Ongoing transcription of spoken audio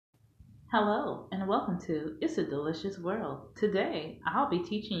Hello and welcome to It's a Delicious World. Today I'll be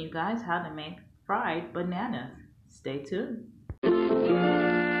teaching you guys how to make fried bananas. Stay tuned.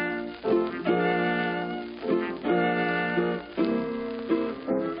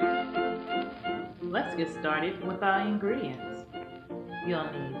 Let's get started with our ingredients. You'll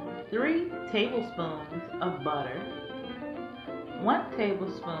need 3 tablespoons of butter, 1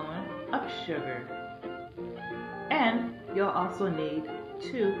 tablespoon of sugar, and you'll also need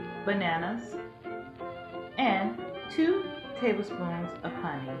 2 bananas and 2 tablespoons of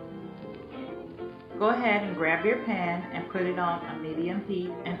honey. Go ahead and grab your pan and put it on a medium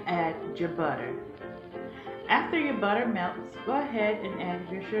heat and add your butter. After your butter melts, go ahead and add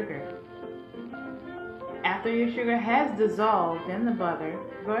your sugar. After your sugar has dissolved in the butter,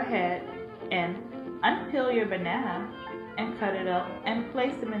 go ahead and unpeel your banana and cut it up and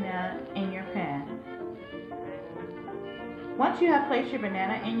place the banana in your pan. Once you have placed your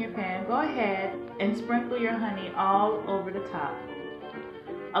banana in your pan, go ahead and sprinkle your honey all over the top.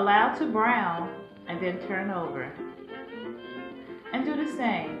 Allow to brown and then turn over. And do the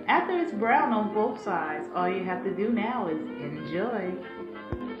same. After it's brown on both sides, all you have to do now is enjoy.